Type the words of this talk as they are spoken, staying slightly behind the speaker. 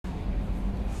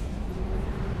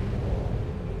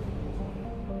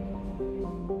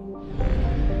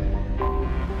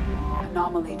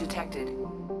Anomaly detected.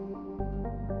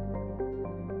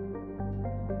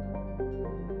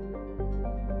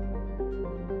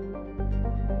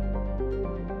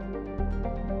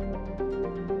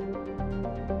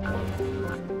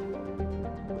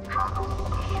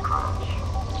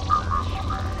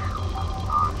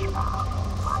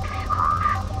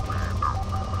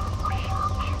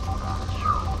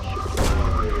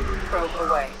 Probe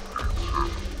away.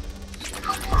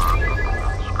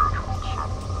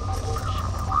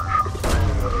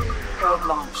 Probe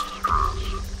launched.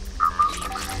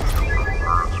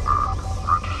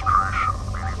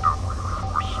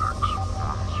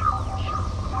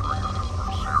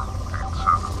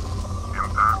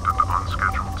 Impact and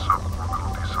unscheduled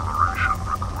suborbital deceleration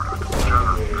recorded.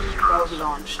 General distress. Probe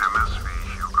launched. MSV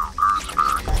Hugo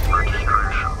Gernsback.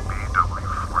 Registration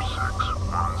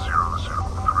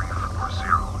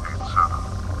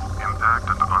BW4610034087. Impact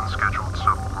and unscheduled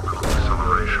suborbital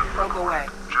deceleration. Probe away.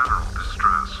 General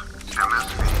distress.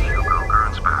 MSV Hugo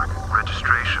Gernsback.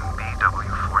 Registration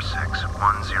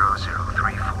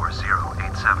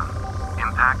BW4610034087.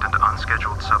 Impact and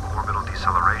unscheduled suborbital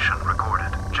deceleration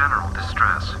recorded. General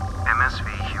distress. MSV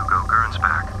Hugo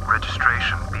Gernsback.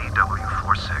 Registration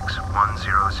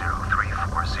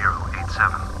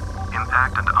BW4610034087.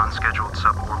 Impact and unscheduled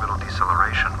suborbital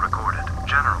deceleration recorded.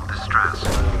 General distress.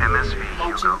 MSV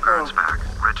Hugo Gernsback.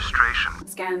 Registration.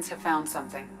 Scans have found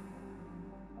something.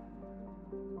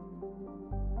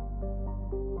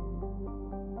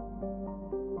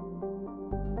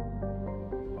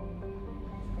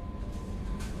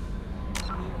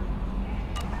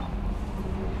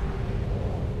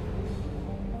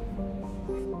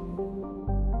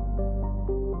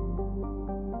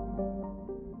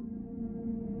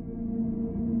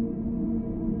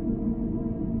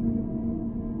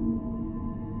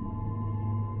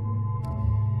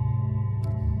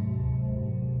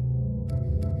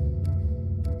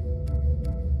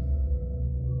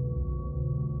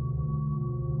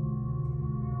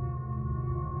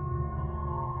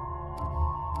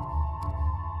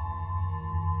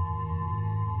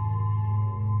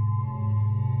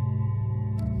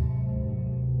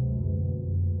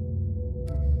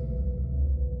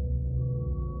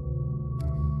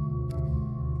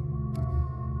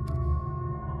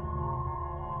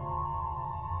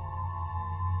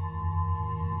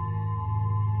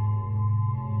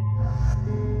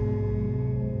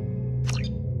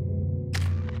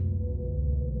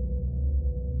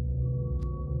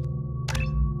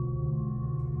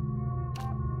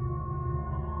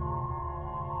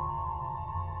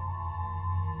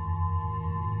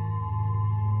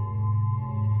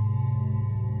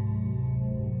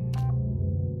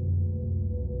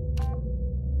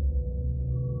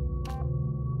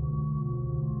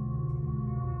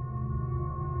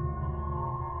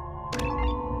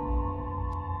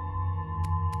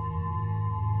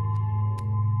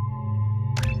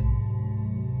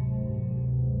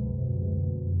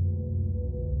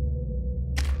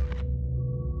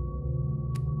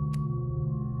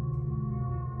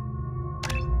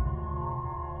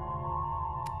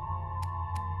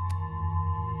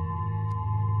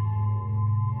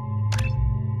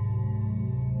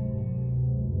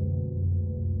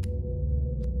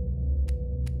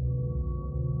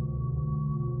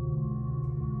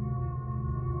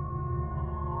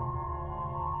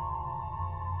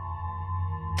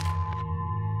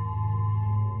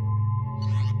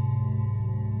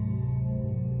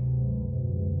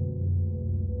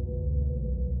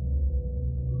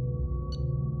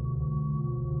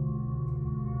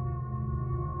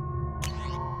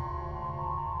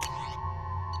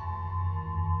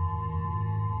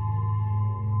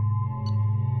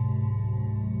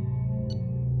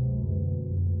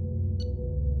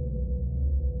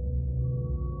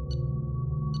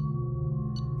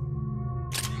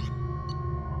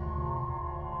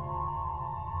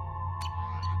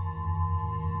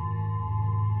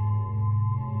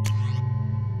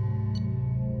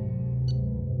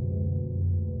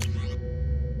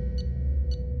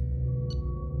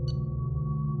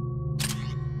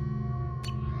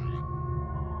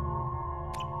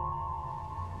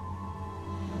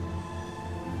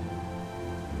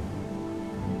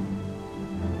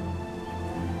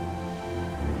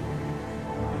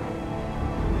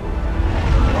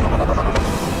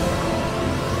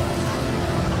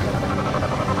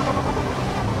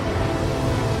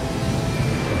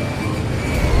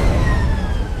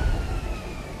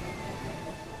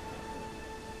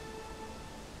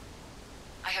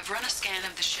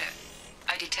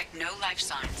 No life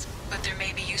signs, but there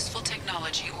may be useful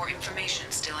technology or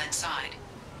information still inside.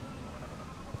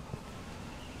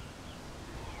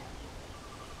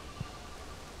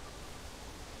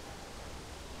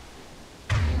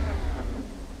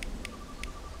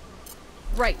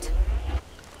 right.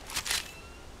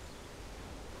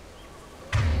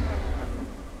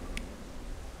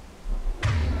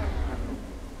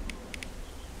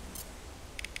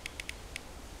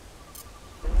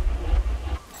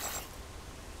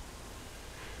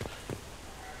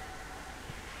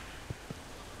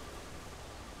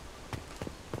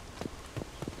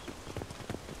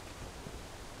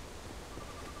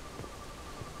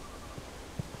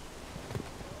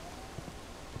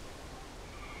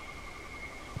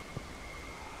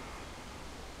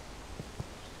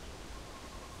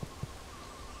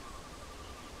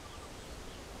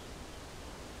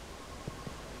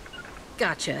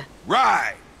 Gotcha.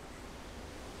 Right!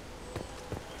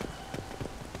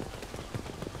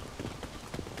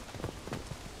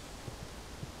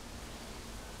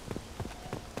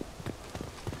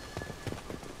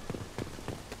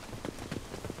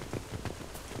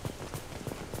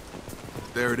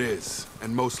 There it is,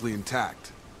 and mostly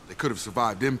intact. They could have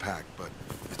survived impact, but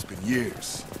it's been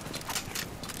years.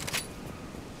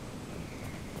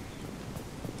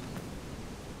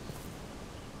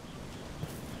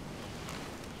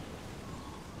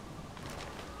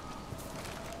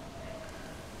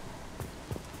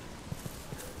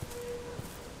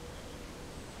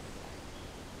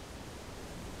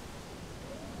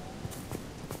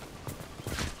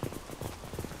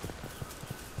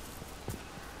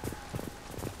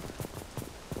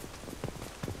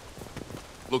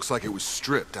 Looks like it was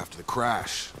stripped after the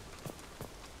crash.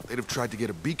 They'd have tried to get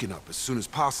a beacon up as soon as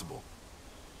possible.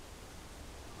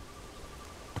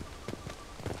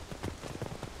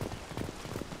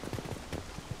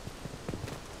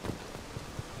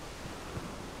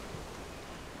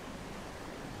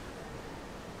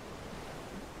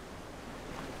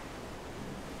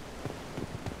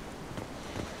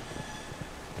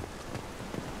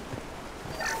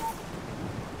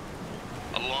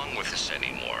 Along with this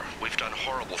anymore. We've done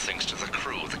horrible things to the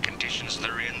crew. The conditions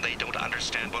they're in, they don't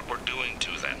understand what we're doing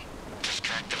to them.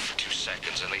 Distract them for 2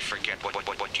 seconds and they forget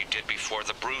what you did before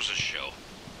the bruises show.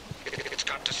 It's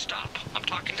got to stop. I'm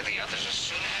talking to the others as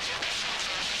soon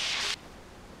as...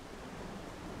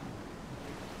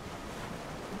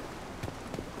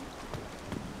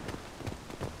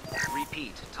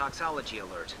 Repeat, toxology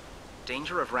alert.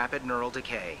 Danger of rapid neural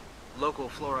decay. Local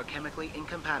flora chemically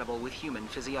incompatible with human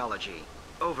physiology.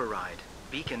 Override.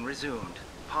 Beacon resumed.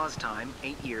 Pause time,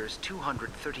 8 years,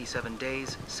 237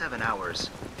 days, 7 hours.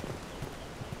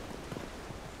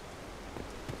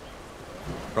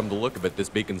 From the look of it, this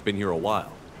beacon's been here a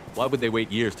while. Why would they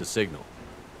wait years to signal?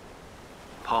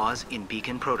 Pause in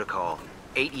beacon protocol.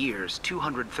 8 years,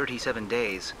 237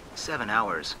 days, 7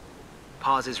 hours.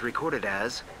 Pause is recorded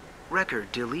as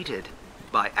record deleted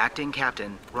by Acting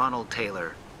Captain Ronald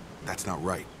Taylor. That's not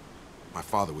right. My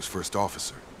father was first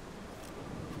officer.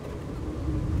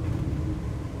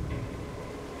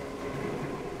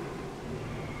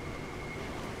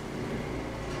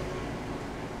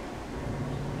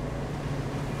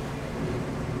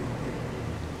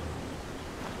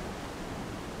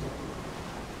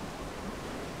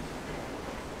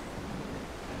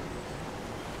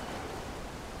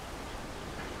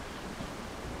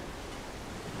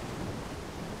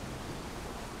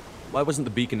 Why wasn't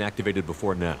the beacon activated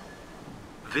before now?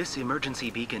 This emergency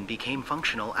beacon became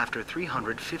functional after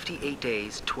 358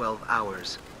 days, 12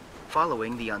 hours.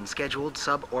 Following the unscheduled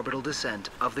suborbital descent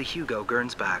of the Hugo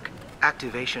Gernsback,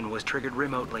 activation was triggered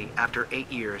remotely after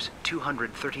 8 years,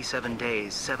 237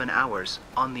 days, 7 hours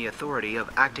on the authority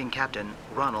of Acting Captain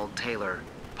Ronald Taylor.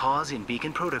 Pause in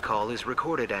beacon protocol is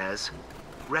recorded as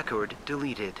record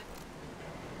deleted.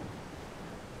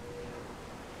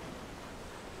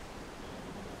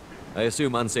 I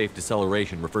assume unsafe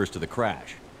deceleration refers to the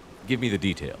crash. Give me the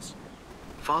details.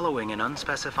 Following an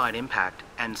unspecified impact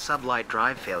and sublight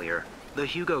drive failure, the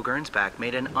Hugo Gernsback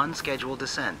made an unscheduled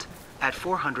descent at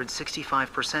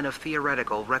 465% of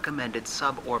theoretical recommended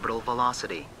suborbital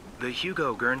velocity. The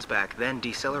Hugo Gernsback then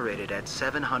decelerated at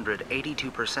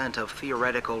 782% of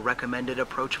theoretical recommended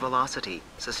approach velocity,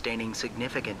 sustaining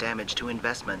significant damage to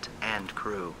investment and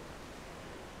crew.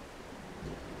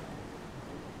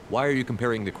 Why are you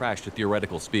comparing the crash to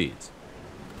theoretical speeds?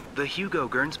 The Hugo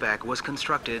Gernsback was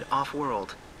constructed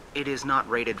off-world. It is not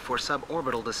rated for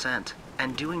suborbital descent,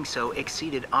 and doing so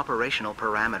exceeded operational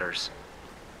parameters.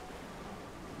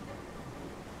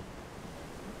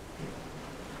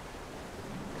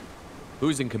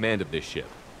 Who's in command of this ship?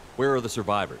 Where are the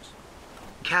survivors?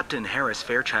 Captain Harris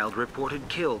Fairchild reported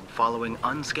killed following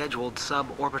unscheduled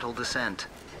suborbital descent.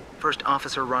 First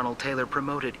Officer Ronald Taylor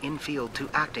promoted in-field to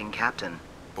acting captain.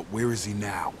 But where is he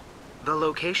now? The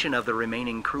location of the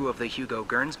remaining crew of the Hugo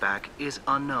Gernsback is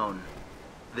unknown.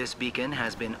 This beacon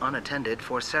has been unattended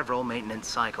for several maintenance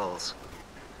cycles.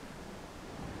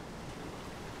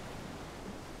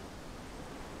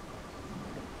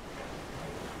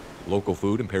 Local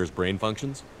food impairs brain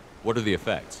functions? What are the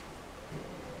effects?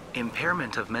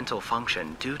 Impairment of mental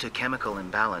function due to chemical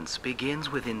imbalance begins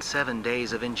within 7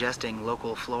 days of ingesting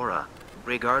local flora,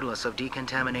 regardless of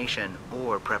decontamination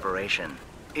or preparation.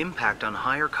 Impact on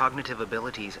higher cognitive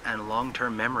abilities and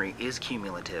long-term memory is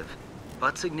cumulative,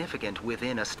 but significant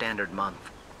within a standard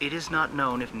month. It is not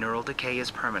known if neural decay is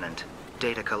permanent.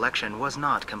 Data collection was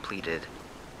not completed.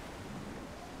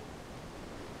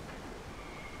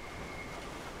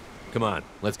 Come on,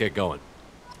 let's get going.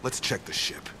 Let's check the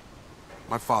ship.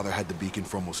 My father had the beacon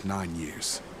for almost 9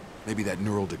 years. Maybe that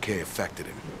neural decay affected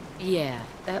him. Yeah,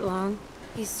 that long?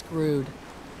 He's screwed.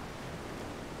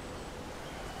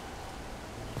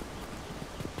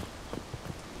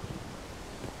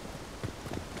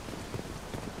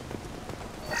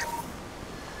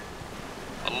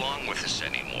 Along with this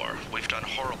anymore. We've done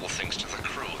horrible things to the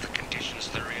crew. The conditions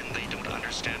they're in, they don't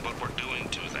understand what we're doing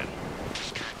to them.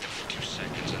 Distract them for 2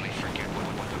 seconds and they forget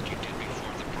what you did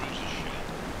before the bruises show.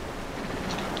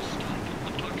 Start to stop.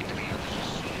 I'm talking to the others as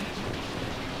soon as...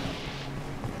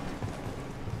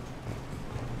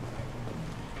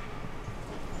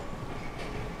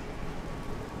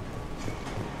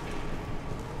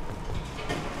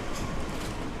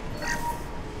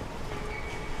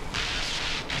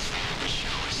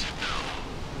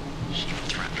 She even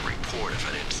threatened to report if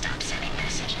I didn't stop sending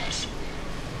messages.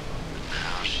 But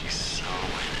now she's so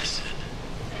innocent.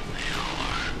 They all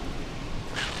are.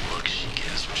 That look she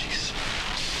gives when she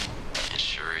smiles. It's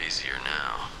sure easier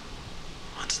now.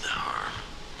 What's the harm?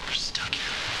 We're stuck here.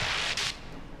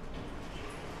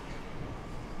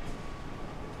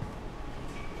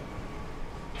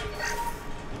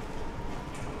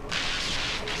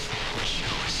 She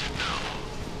always said no.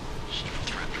 She even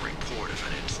threatened to report if I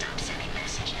didn't stop sending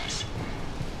messages.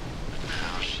 But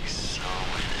now she's so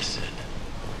innocent.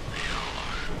 They all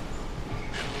are.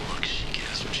 That look she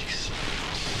gives when she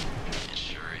smiles. It's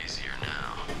sure easier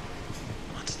now.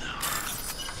 What's the harm?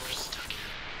 We're stuck here.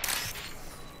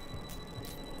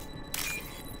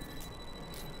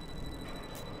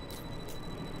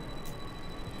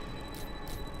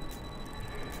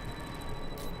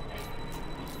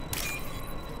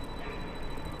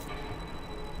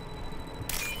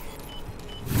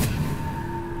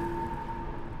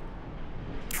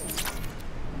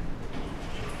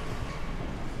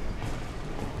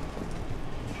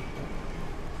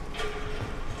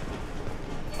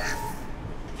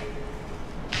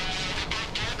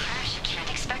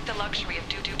 Luxury of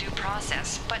due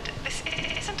process, but this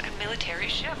isn't a military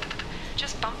ship.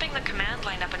 Just bumping the command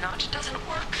line up a notch doesn't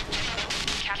work.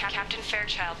 Captain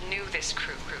Fairchild knew this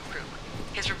crew.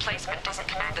 His replacement doesn't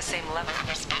command the same level of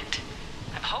respect.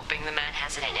 I'm hoping the man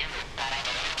has it in him, but I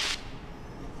don't know.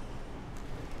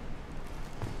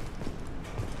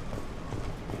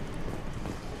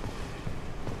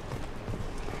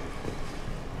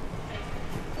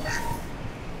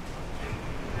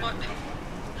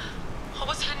 What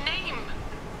was her name?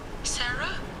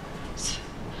 Sarah?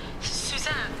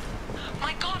 Suzanne?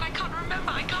 My God, I can't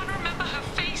remember her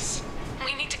face.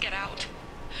 We need to get out.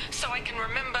 So I can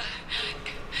remember,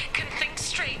 can think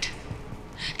straight.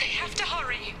 They have to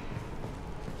hurry.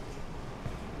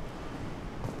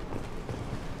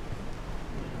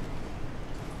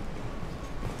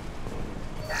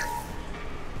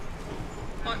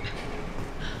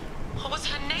 What was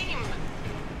her name?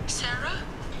 Sarah?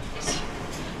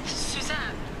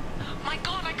 Suzanne? My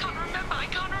God, I can't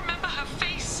remember her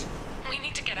face. We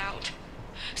need to get out.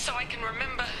 So I can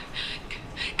remember,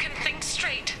 can think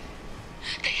straight.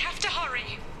 They have to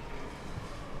hurry.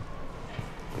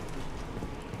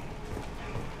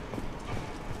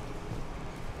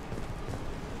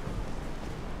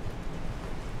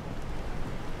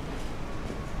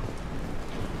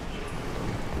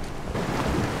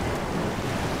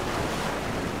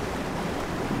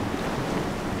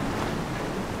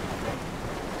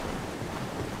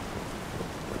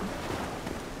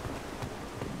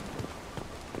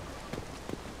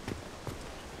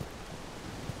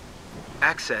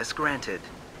 Access granted.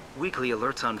 Weekly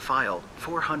alerts on file,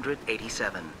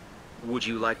 487. Would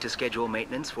you like to schedule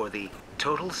maintenance for the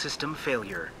total system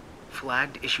failure?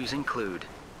 Flagged issues include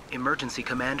emergency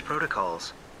command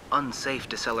protocols, unsafe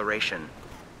deceleration,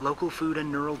 local food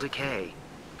and neural decay,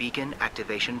 beacon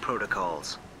activation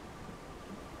protocols.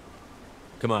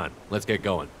 Come on, let's get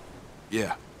going.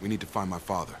 Yeah, we need to find my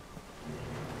father.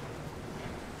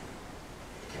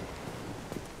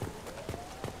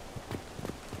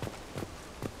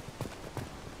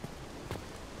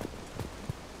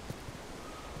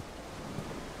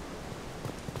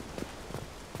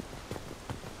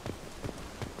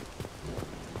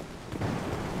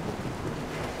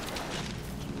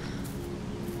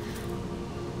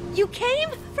 You came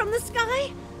from the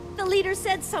sky? The leader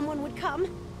said someone would come.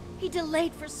 He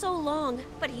delayed for so long,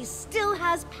 but he still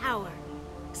has power.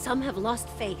 Some have lost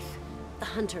faith. The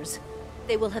hunters.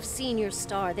 They will have seen your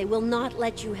star. They will not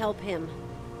let you help him.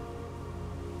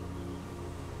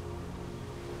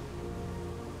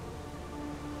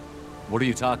 What are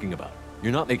you talking about?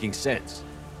 You're not making sense.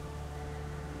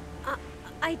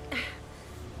 I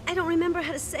don't remember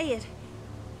how to say it.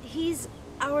 He's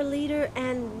our leader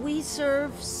and we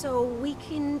serve so we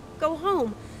can go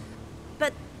home.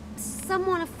 But some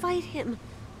want to fight him.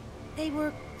 They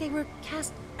were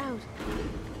cast out.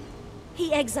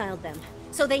 He exiled them,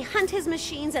 so they hunt his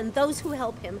machines and those who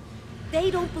help him. They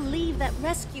don't believe that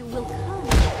rescue will come.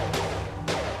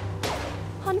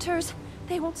 Hunters,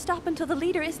 they won't stop until the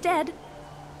leader is dead.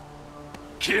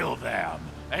 Kill them!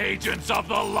 Agents of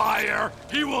the liar!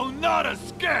 He will not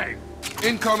escape!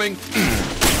 Incoming!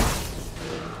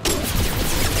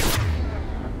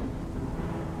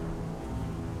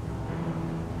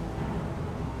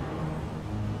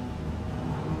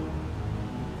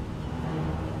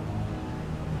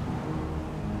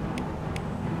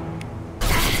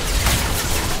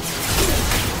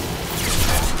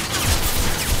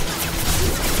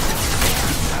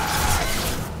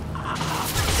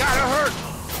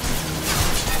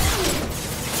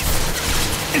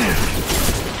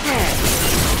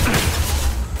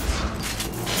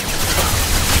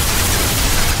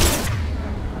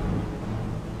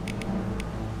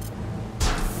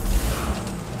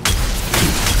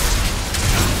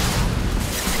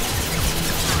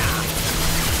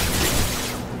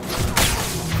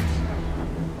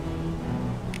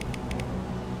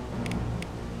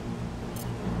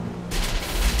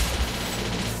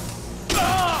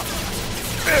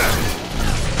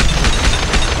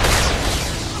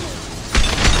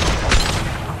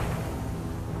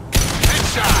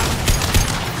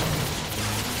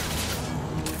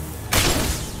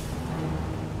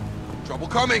 Trouble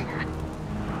coming!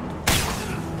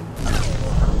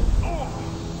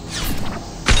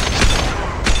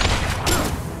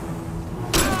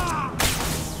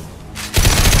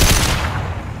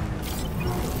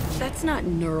 That's not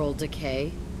neural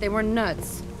decay. They were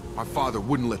nuts. My father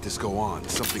wouldn't let this go on.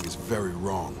 Something is very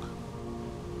wrong.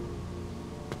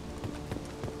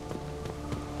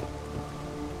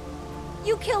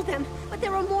 You killed them, but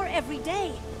there are more every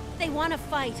day. They want to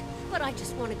fight, but I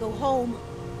just want to go home.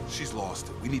 She's lost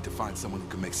it. We need to find someone who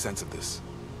can make sense of this.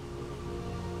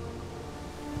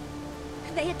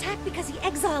 They attacked because he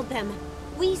exiled them.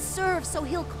 We serve, so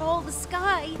he'll call the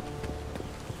sky.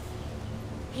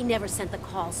 He never sent the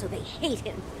call, so they hate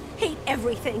him. Hate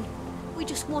everything. We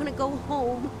just want to go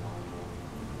home.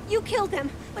 You killed them,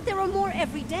 but there are more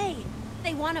every day.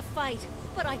 They want to fight,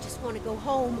 but I just want to go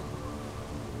home.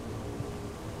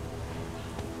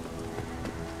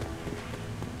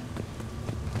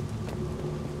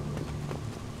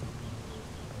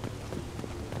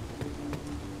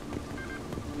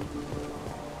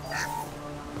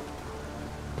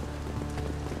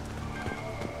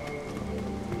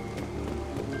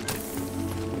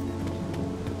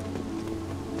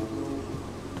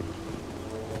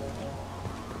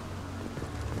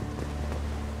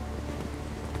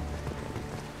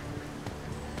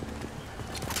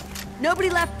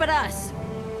 Nobody left but us.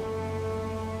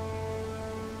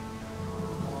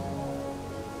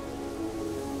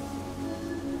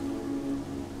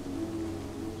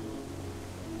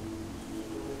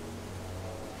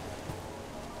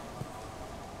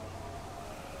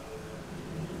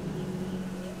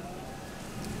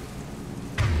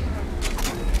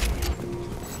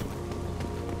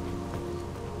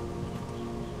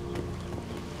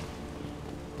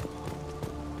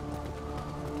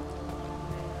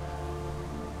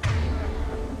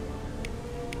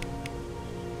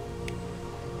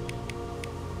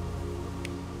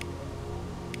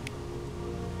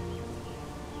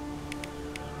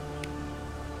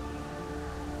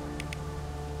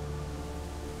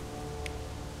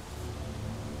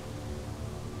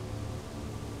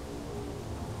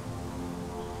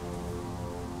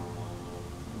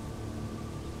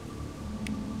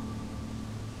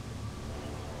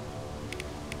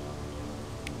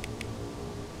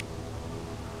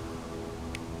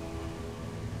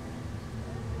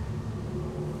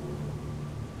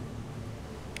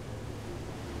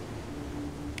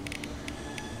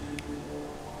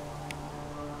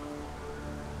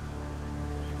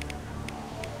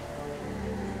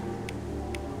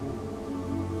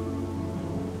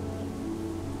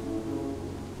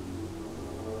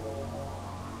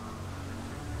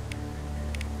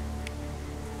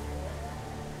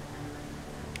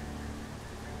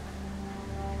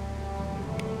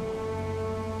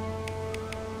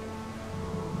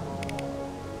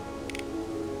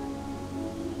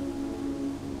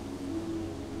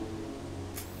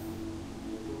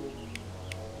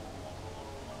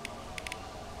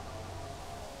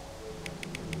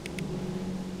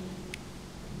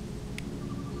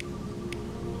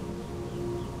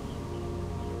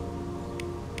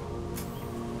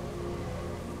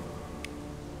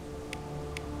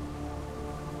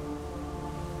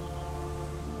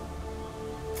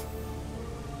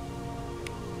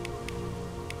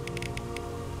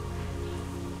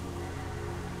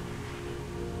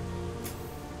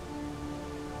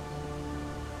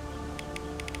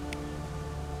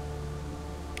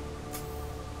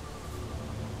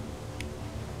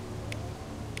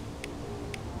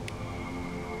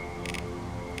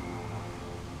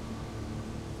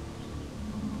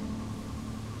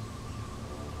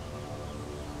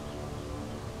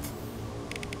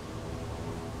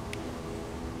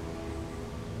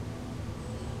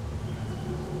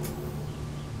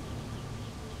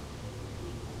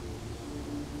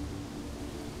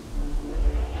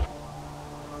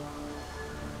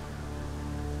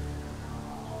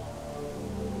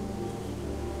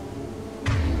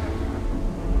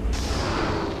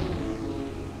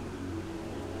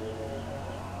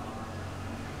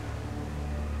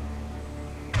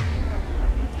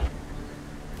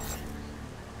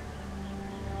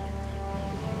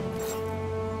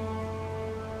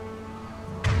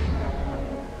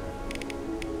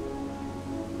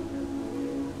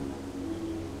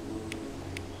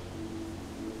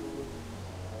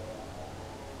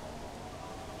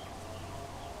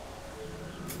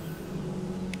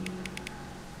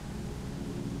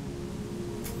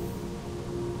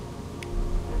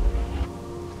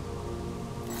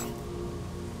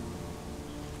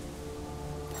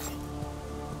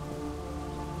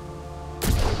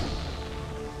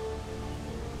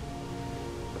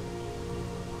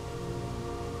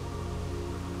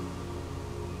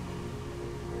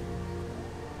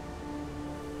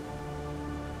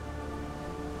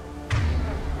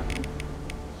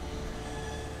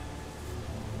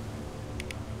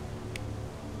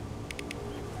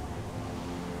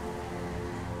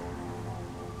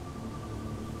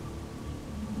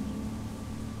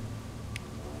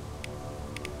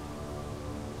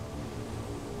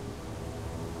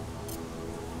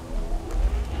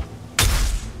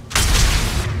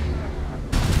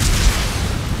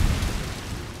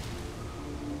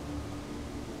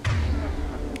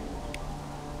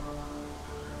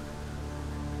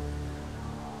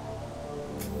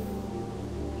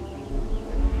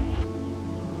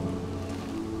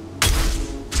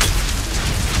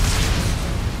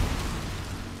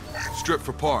 Strip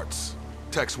for parts.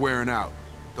 Tech's wearing out.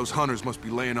 Those hunters must be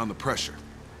laying on the pressure.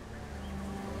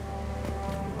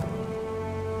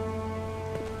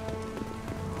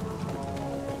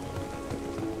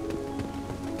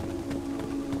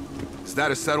 Is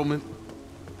that a settlement?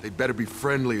 They'd better be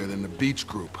friendlier than the beach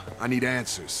group. I need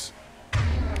answers.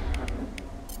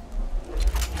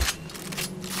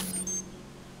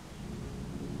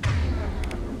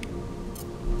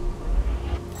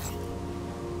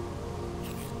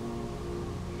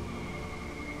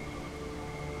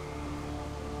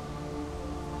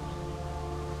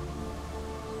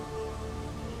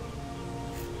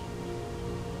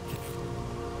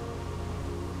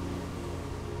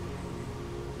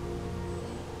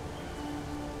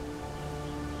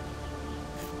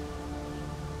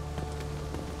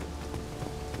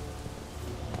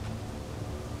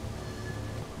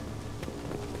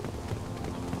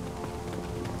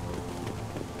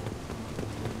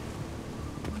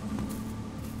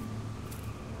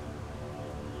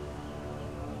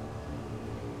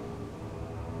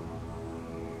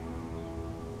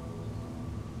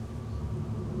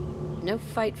 No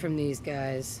fight from these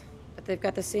guys, but they've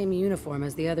got the same uniform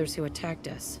as the others who attacked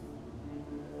us.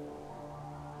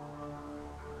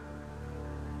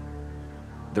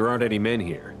 There aren't any men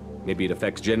here. Maybe it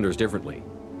affects genders differently.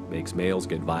 Makes males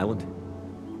get violent?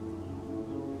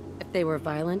 If they were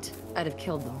violent, I'd have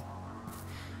killed them.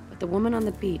 But the woman on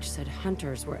the beach said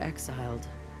hunters were exiled.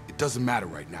 It doesn't matter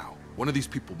right now. One of these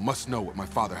people must know what my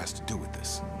father has to do with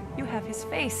this. You have his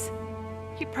face.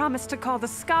 He promised to call the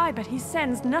sky, but he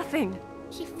sends nothing.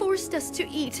 He forced us to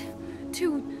eat,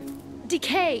 to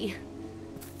decay.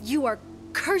 You are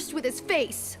cursed with his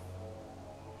face.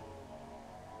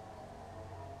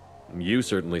 You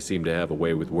certainly seem to have a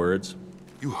way with words.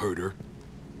 You heard her.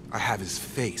 I have his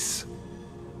face.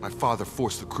 My father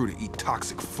forced the crew to eat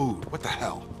toxic food. What the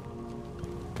hell?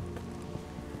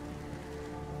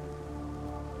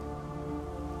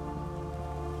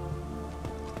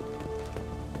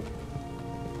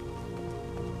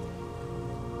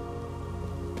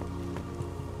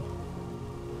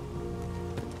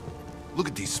 Look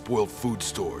at these spoiled food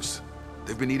stores.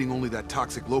 They've been eating only that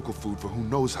toxic local food for who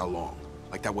knows how long.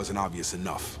 Like that wasn't obvious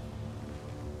enough.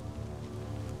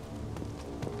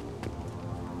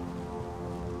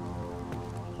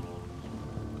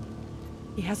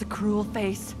 He has a cruel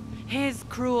face. His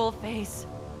cruel face.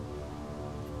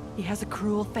 He has a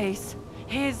cruel face.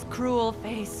 His cruel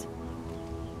face.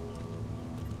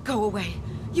 Go away.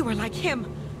 You are like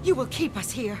him. You will keep us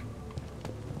here.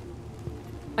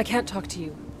 I can't talk to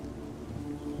you.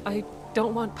 I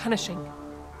don't want punishing.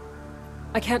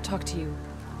 I can't talk to you.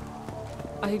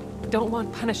 I don't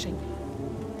want punishing.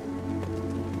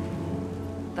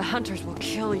 The hunters will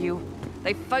kill you.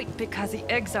 They fight because he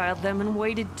exiled them and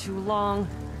waited too long.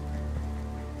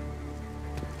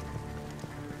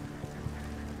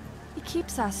 He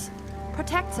keeps us,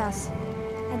 protects us,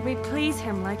 and we please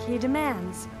him like he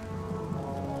demands.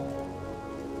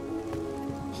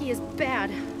 He is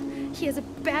bad. He has a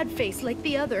bad face like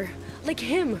the other. Like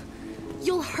him.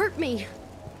 You'll hurt me.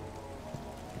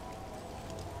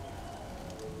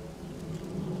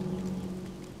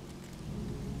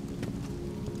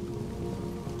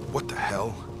 What the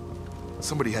hell?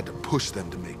 Somebody had to push them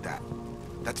to make that.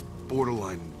 That's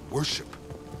borderline worship.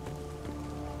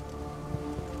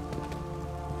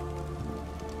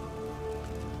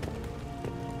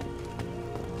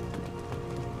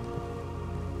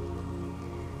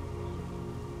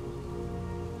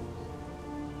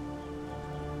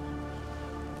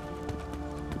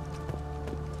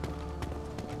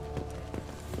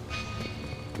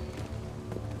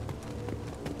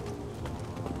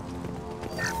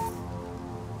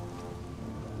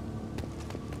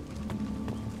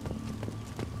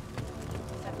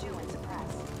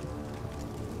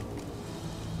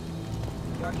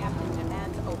 Your captain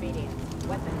demands obedience.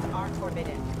 Weapons are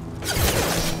forbidden.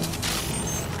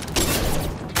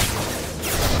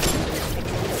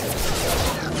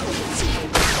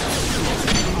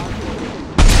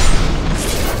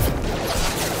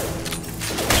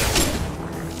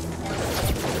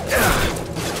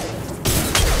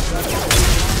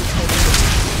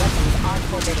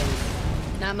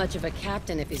 Not much of a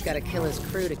captain if he's got to kill his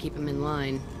crew to keep him in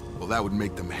line. Well, that would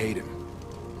make them hate him.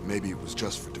 Maybe it was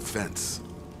just for defense.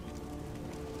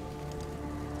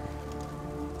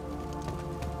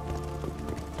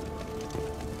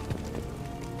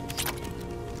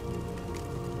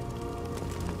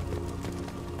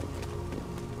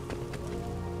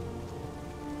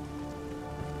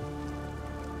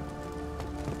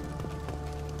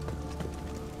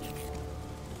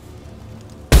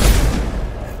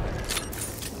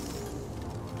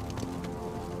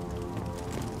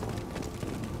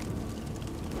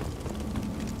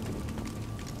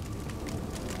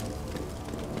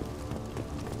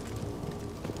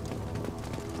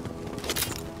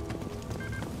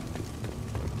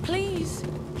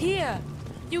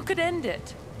 You could end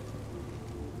it.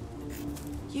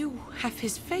 You have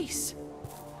his face.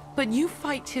 But you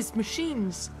fight his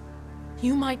machines.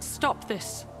 You might stop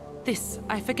this. This,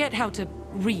 I forget how to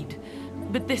read.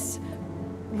 But this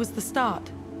was the start.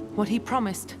 What he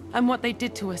promised, and what they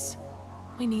did to us.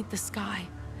 We need the sky.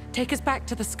 Take us back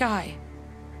to the sky.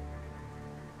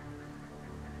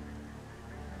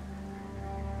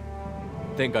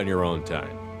 Think on your own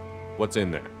time. What's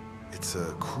in there? It's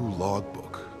a crew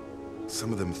logbook.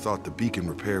 Some of them thought the beacon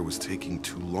repair was taking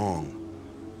too long.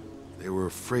 They were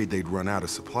afraid they'd run out of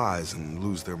supplies and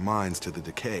lose their minds to the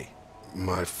decay.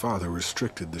 My father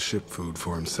restricted the ship food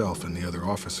for himself and the other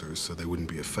officers so they wouldn't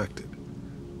be affected.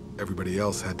 Everybody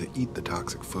else had to eat the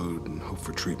toxic food and hope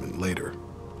for treatment later.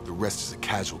 The rest is a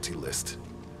casualty list.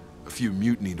 A few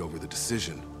mutinied over the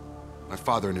decision. My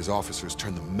father and his officers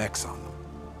turned the mechs on them.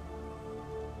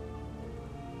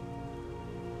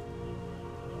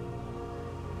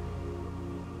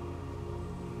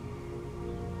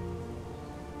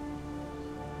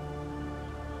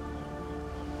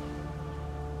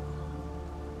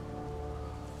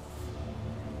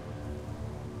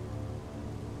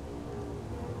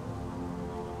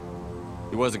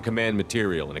 He wasn't command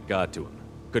material and it got to him.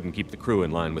 Couldn't keep the crew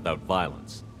in line without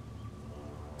violence.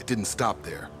 It didn't stop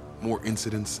there. More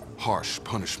incidents, harsh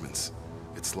punishments.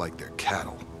 It's like they're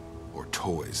cattle, or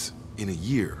toys. In a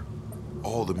year,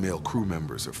 all the male crew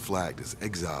members are flagged as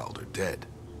exiled or dead.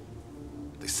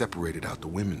 They separated out the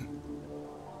women,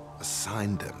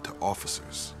 assigned them to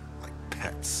officers, like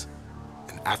pets.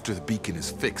 And after the beacon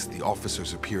is fixed, the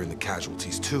officers appear in the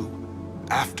casualties too.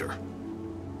 After.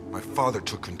 My father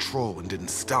took control and didn't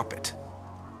stop it.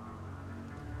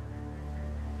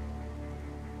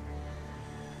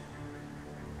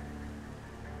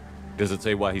 Does it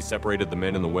say why he separated the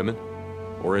men and the women?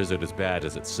 Or is it as bad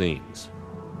as it seems?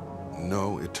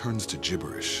 No, it turns to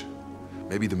gibberish.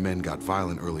 Maybe the men got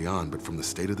violent early on, but from the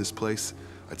state of this place,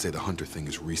 I'd say the Hunter thing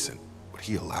is recent. What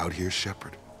he allowed here,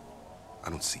 Shepard, I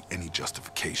don't see any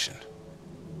justification.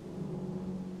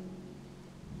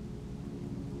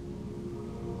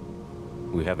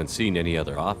 We haven't seen any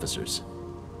other officers.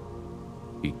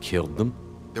 He killed them?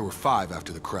 There were 5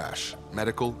 after the crash.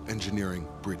 Medical, engineering,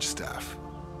 bridge staff.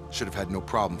 Should have had no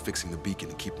problem fixing the beacon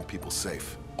and keeping people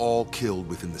safe. All killed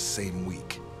within the same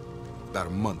week. About a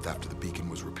month after the beacon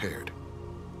was repaired.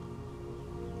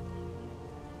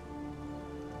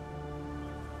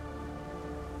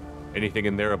 Anything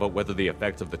in there about whether the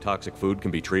effects of the toxic food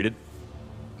can be treated?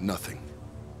 Nothing.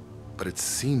 But it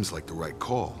seems like the right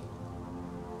call.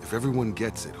 If everyone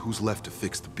gets it, who's left to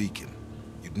fix the beacon?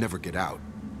 You'd never get out.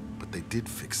 But they did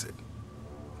fix it.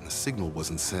 And the signal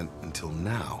wasn't sent until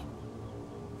now.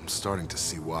 I'm starting to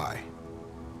see why.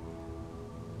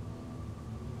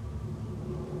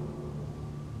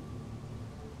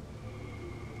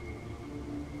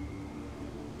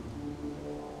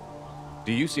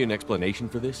 Do you see an explanation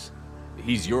for this?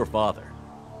 He's your father.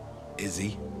 Is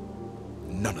he?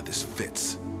 None of this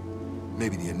fits.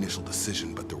 Maybe the initial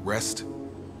decision, but the rest?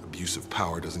 Abuse of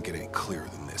power doesn't get any clearer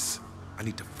than this. I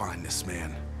need to find this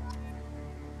man.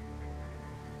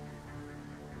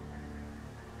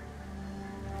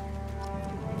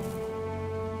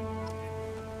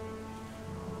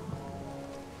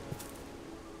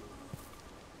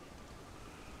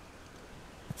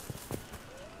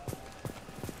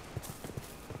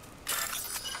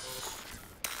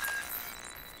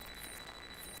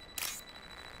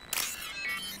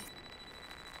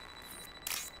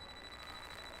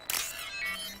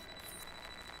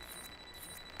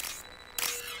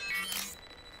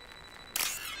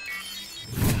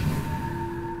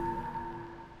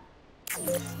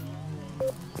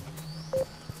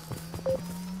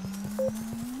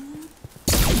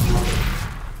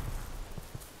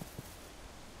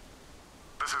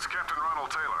 This is Captain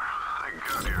Ronald Taylor. Thank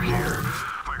God you're here.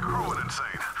 My crew went insane.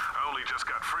 I only just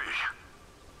got free.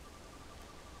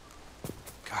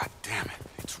 God damn it,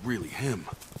 it's really him.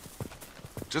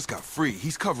 Just got free,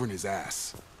 he's covering his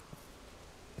ass.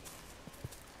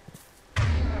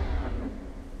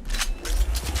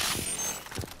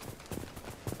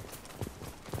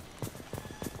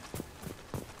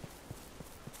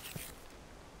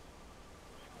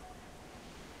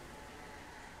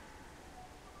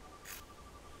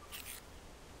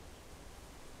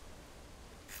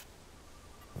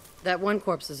 That one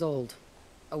corpse is old.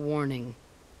 A warning.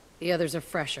 The others are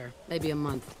fresher, maybe a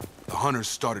month. The hunters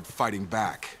started fighting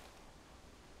back.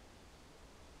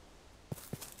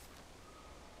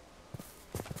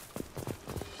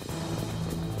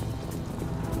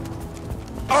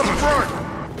 Up front!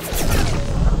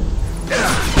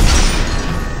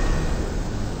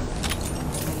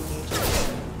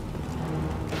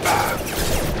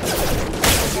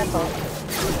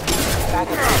 He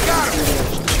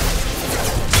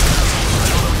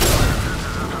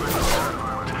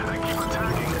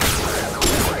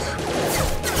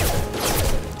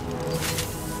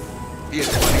had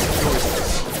plenty of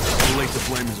choices. Too late to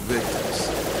blame his victims.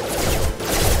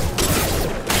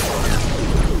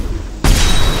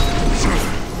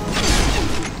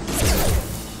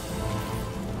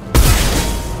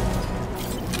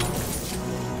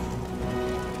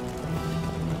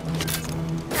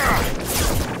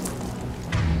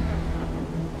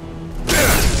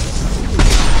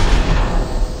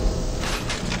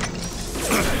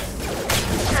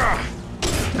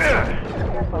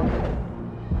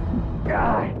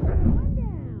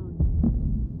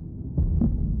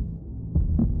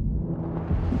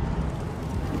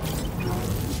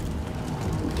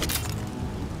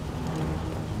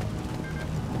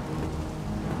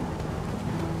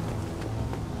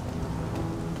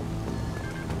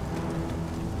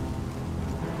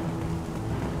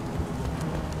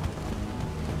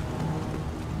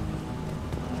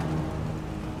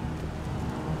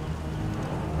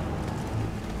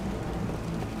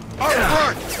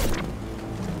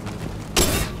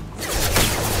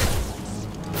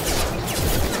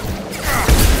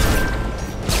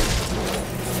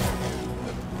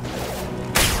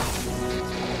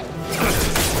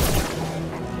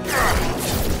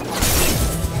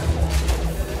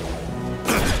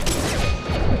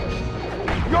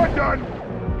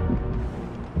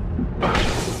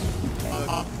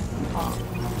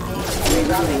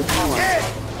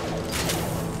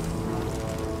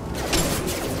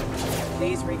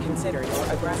 Please reconsider your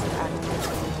aggressive attitude.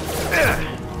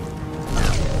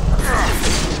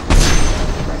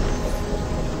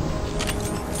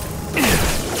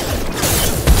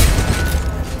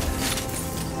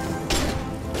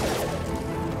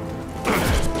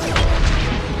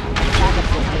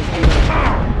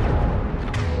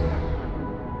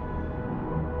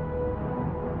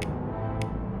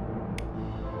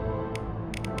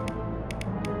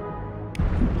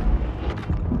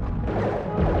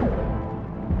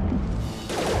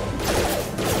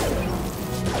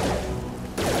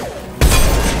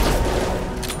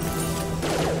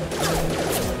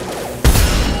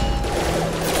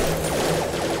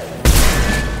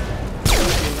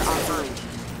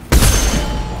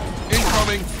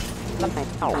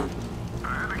 I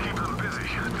had to keep them busy,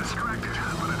 distracted,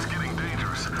 but it's getting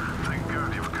dangerous. Thank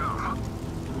God you've come.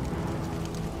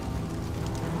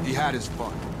 He had his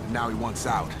fun, and now he wants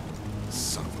out.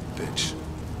 Son of a bitch.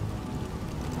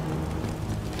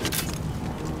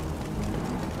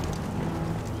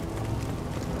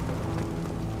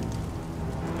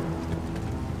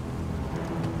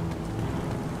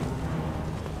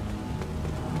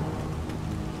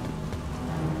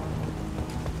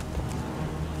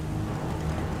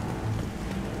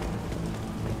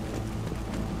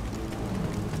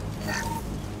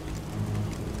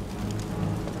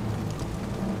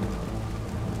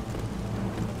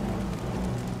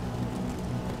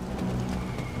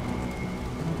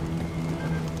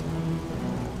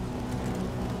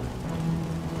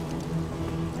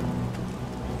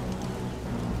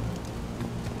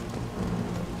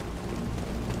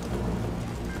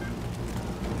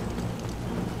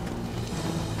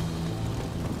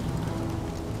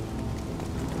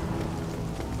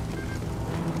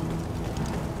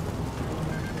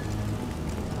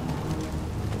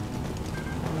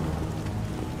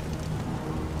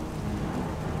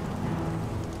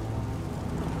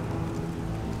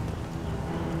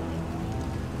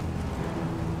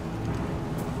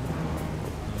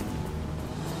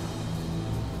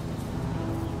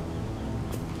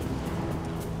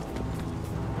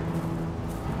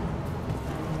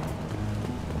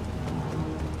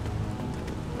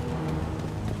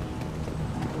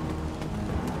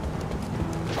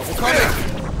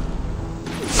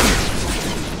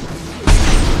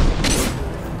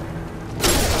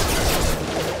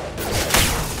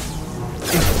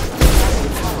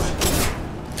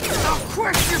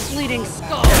 Bleeding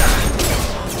skull!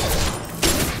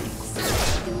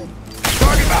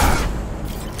 Target back!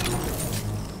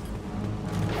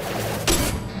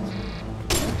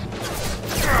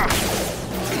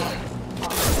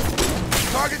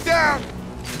 Target down!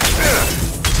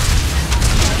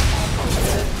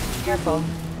 Careful.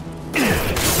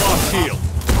 Lost heel.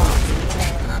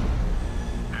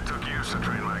 It took years to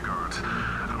train my guards.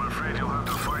 I'm afraid you'll have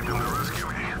to fight them to rescue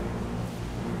me.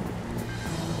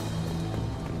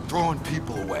 Throwing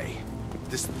people away.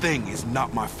 This thing is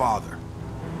not my father.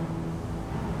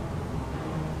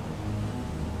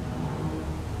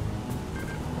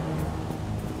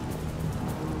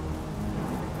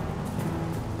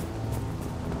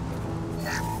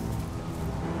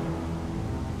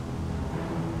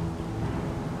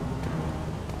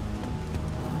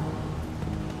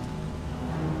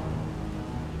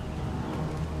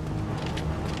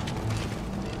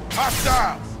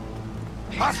 Hostiles!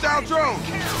 Hostile drone!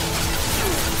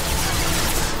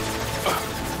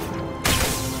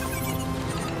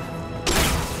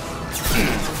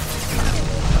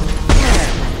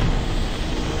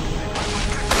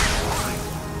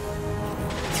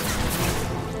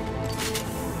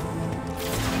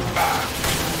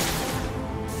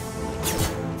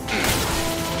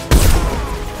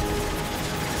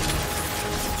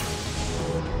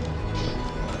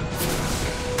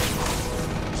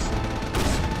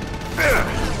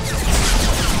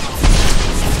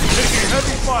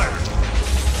 Heavy fire!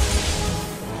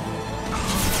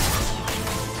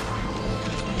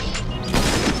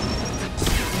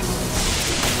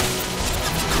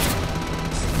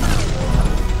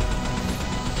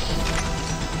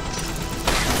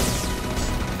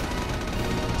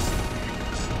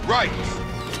 Right!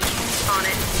 On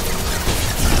it.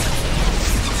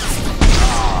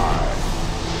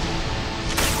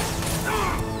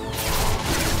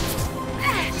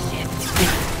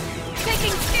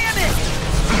 Taking damage!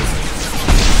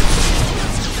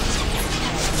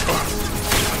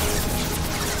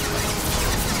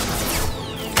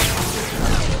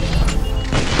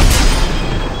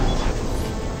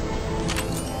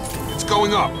 It's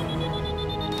going up!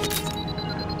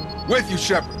 With you,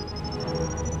 Shepard!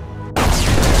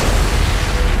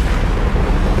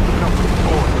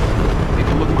 Need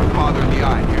to look my father in the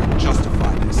eye here and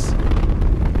justify this.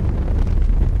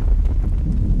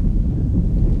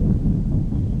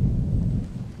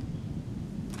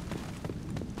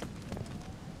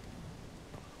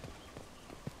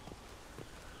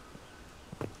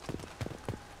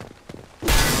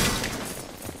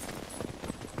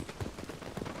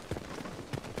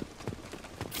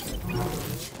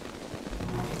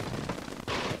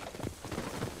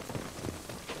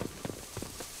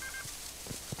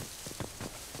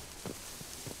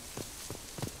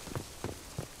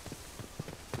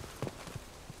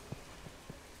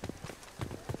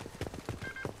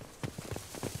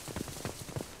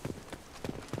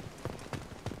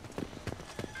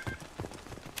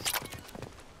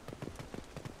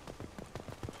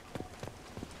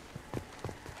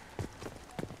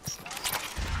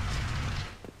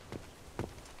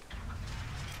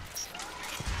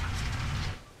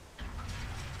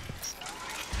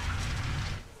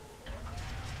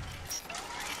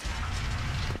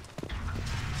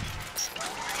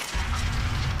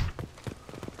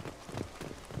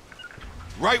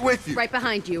 Right with you! Right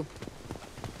behind you.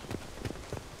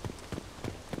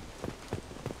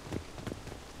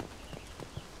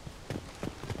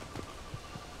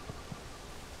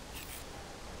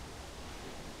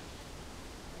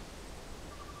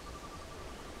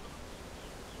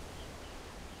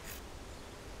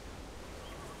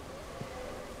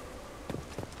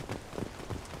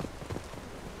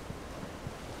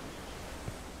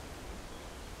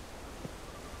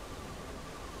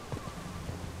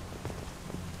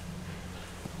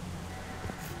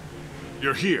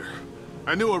 You're here.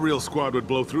 I knew a real squad would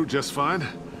blow through just fine.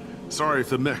 Sorry if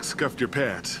the mech scuffed your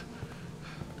pads.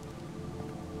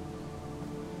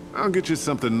 I'll get you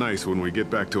something nice when we get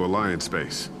back to Alliance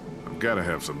space. I've gotta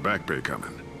have some back pay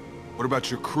coming. What about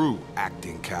your crew,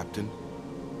 acting captain?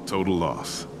 Total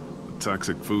loss. The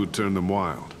toxic food turned them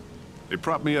wild. They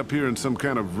propped me up here in some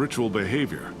kind of ritual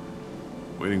behavior.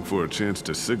 Waiting for a chance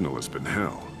to signal has been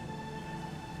hell.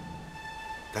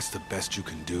 That's the best you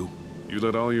can do? You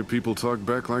let all your people talk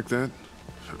back like that?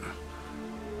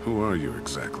 Who are you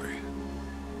exactly?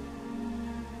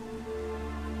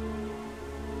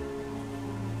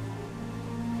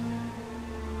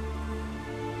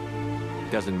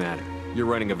 Doesn't matter. You're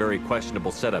running a very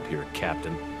questionable setup here,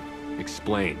 Captain.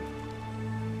 Explain.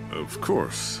 Of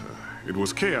course. It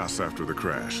was chaos after the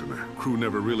crash, and the crew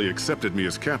never really accepted me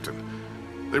as captain.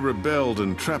 They rebelled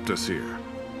and trapped us here.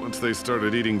 Once they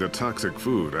started eating the toxic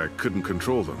food, I couldn't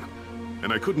control them.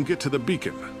 And I couldn't get to the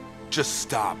beacon. Just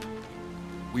stop.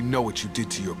 We know what you did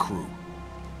to your crew.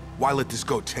 Why let this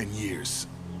go 10 years?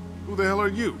 Who the hell are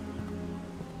you?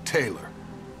 Taylor.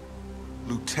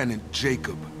 Lieutenant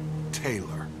Jacob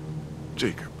Taylor.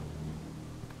 Jacob?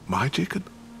 My Jacob?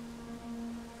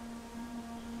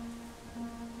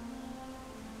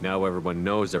 Now everyone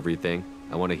knows everything.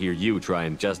 I want to hear you try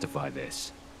and justify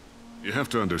this. You have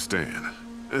to understand.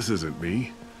 This isn't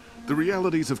me. The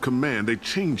realities of command, they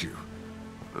change you.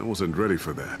 I wasn't ready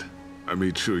for that. I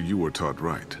made sure you were taught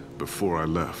right. Before I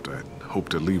left, I'd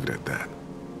hoped to leave it at that.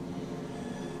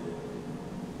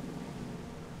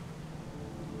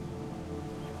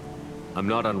 I'm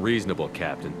not unreasonable,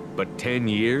 Captain, but 10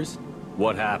 years?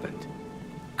 What happened?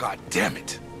 God damn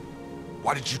it!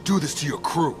 Why did you do this to your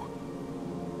crew?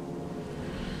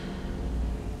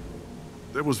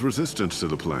 There was resistance to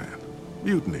the plan.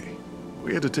 Mutiny.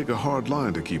 We had to take a hard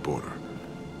line to keep order.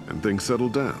 And things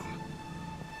settled down.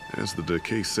 As the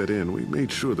decay set in, we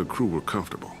made sure the crew were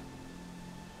comfortable.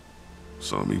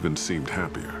 Some even seemed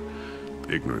happier.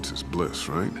 Ignorance is bliss,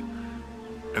 right?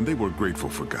 And they were grateful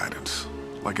for guidance,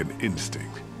 like an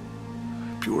instinct.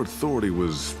 Pure authority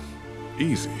was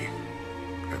easy,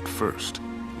 at first.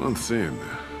 Months in,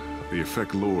 the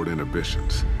effect lowered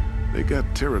inhibitions. They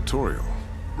got territorial.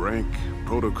 Rank,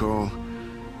 protocol,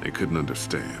 they couldn't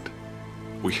understand.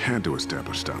 We had to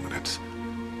establish dominance.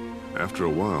 After a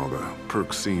while, the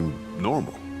perks seemed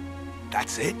normal.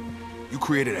 That's it? You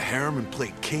created a harem and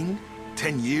played king?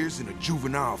 10 years in a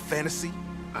juvenile fantasy?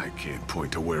 I can't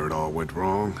point to where it all went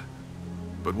wrong.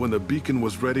 But when the beacon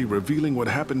was ready, revealing what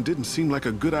happened didn't seem like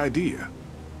a good idea.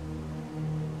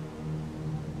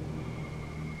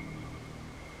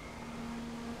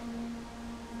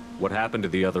 What happened to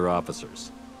the other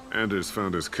officers? Anders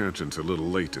found his conscience a little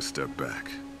late to step back.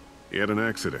 He had an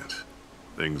accident.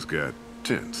 Things got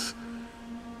tense.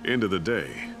 End of the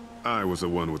day, I was the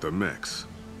one with the mechs.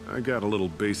 I got a little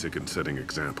basic in setting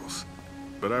examples.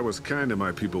 But I was kind to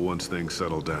my people once things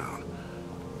settled down.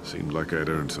 Seemed like I'd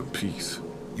earned some peace.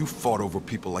 You fought over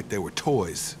people like they were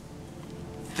toys.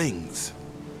 Things.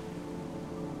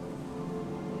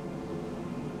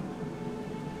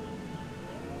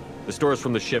 The stores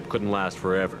from the ship couldn't last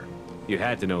forever. You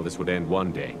had to know this would end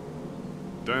one day.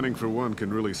 Dining for one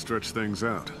can really stretch things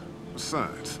out.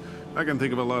 Besides, I can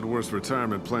think of a lot worse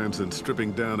retirement plans than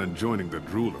stripping down and joining the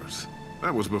Droolers.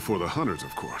 That was before the Hunters,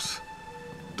 of course.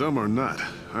 Dumb or not,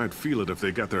 I'd feel it if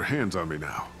they got their hands on me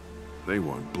now. They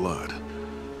want blood.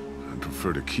 I'd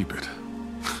prefer to keep it.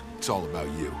 It's all about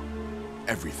you.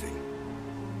 Everything.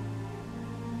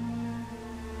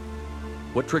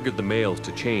 What triggered the males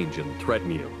to change and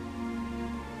threaten you?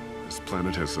 This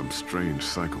planet has some strange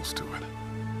cycles to it.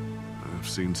 I've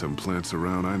seen some plants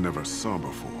around I never saw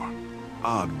before.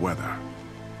 Odd weather.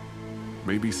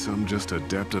 Maybe some just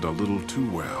adapted a little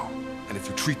too well. And if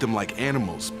you treat them like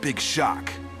animals, big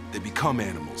shock. They become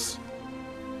animals.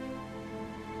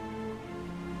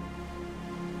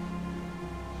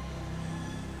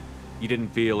 You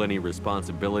didn't feel any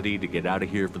responsibility to get out of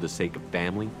here for the sake of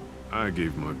family? I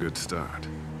gave him a good start.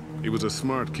 He was a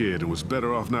smart kid and was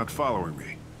better off not following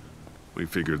me. We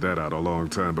figured that out a long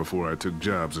time before I took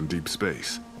jobs in deep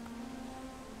space.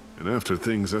 And after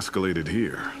things escalated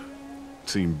here, it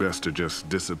seemed best to just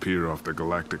disappear off the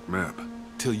galactic map.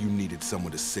 Till you needed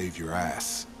someone to save your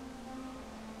ass.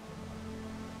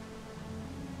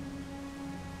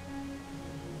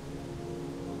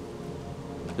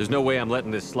 There's no way I'm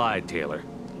letting this slide, Taylor.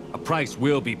 A price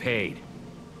will be paid.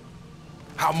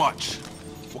 How much?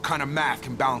 What kind of math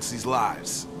can balance these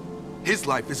lives? His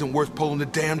life isn't worth pulling the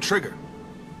damn trigger.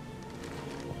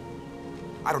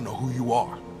 I don't know who you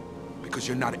are, because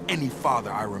you're not any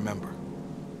father I remember.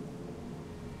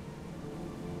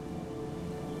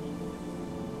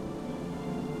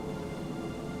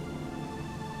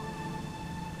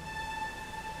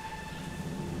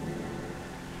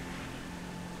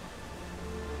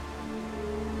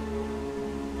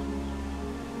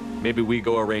 Maybe we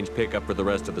go arrange pickup for the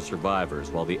rest of the survivors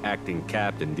while the acting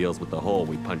captain deals with the hole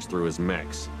we punched through his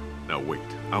mechs. Now wait,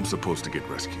 I'm supposed to get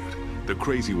rescued. The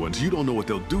crazy ones, you don't know what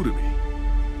they'll do to me.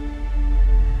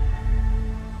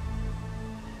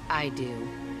 I do.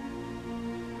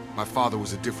 My father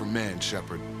was a different man,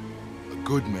 Shepard. A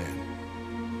good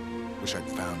man. Wish I'd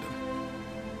found him.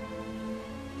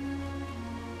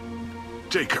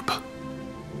 Jacob!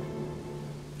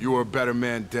 You were a better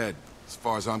man dead. As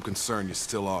far as I'm concerned, you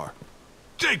still are.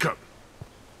 Jacob!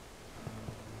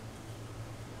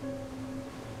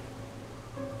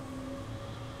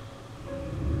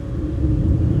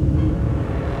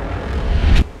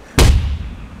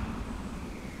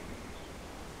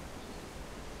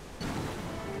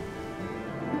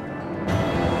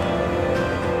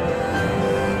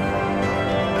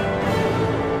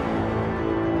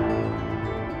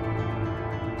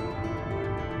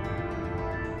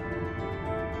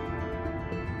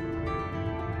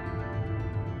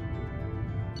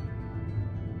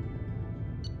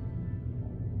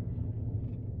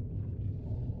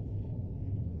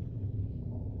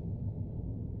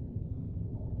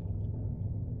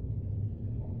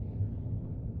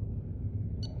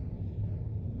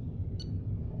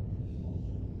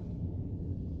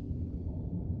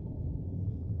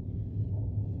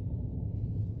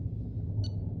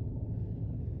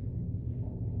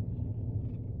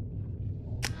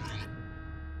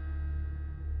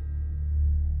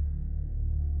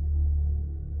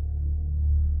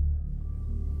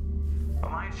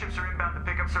 Alliance ships are inbound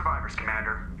to pick up survivors,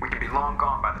 Commander. We could be long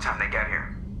gone by the time they get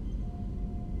here.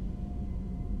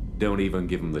 Don't even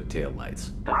give them the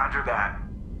taillights. Roger that.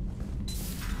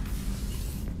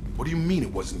 What do you mean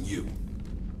it wasn't you?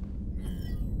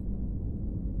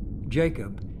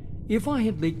 Jacob, if I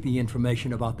had leaked the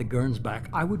information about the Gernsback,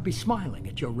 I would be smiling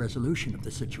at your resolution of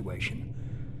the situation.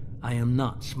 I am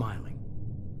not smiling.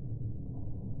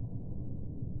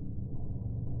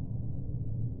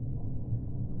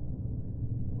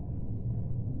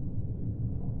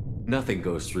 Nothing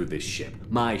goes through this ship,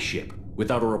 my ship,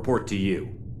 without a report to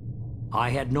you. I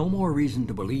had no more reason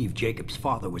to believe Jacob's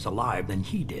father was alive than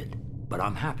he did, but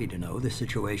I'm happy to know the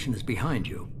situation is behind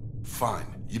you.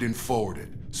 Fine, you didn't forward it,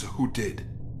 so who did?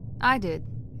 I did.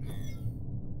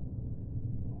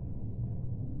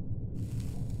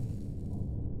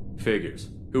 Figures.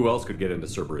 Who else could get into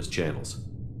Cerberus channels?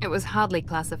 It was hardly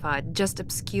classified, just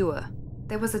obscure.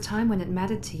 There was a time when it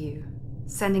mattered to you.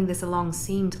 Sending this along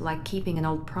seemed like keeping an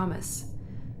old promise.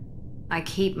 I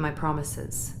keep my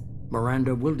promises.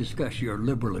 Miranda, we'll discuss your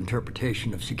liberal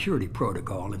interpretation of security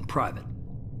protocol in private.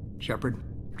 Shepard,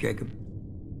 Jacob.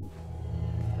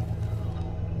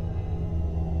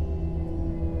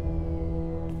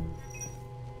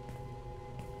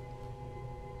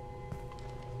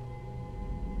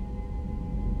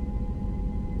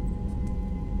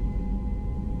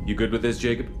 You good with this,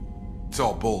 Jacob? It's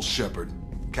all bull, Shepard.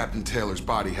 Captain Taylor's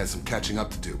body has some catching up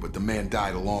to do, but the man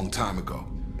died a long time ago.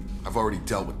 I've already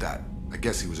dealt with that. I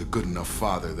guess he was a good enough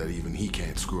father that even he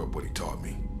can't screw up what he taught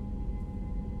me.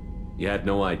 You had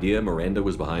no idea Miranda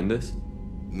was behind this?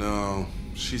 No,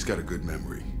 she's got a good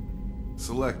memory.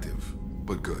 Selective,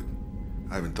 but good.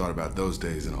 I haven't thought about those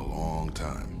days in a long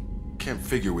time. Can't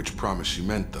figure which promise she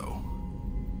meant, though.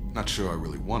 Not sure I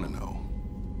really want to know.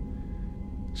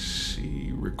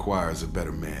 She requires a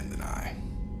better man than I.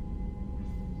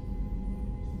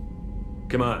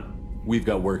 Come on, we've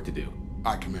got work to do.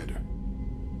 Aye, Commander.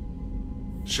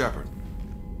 Shepard,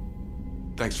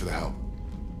 thanks for the help.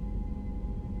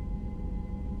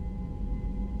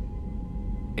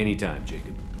 Anytime,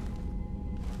 Jacob.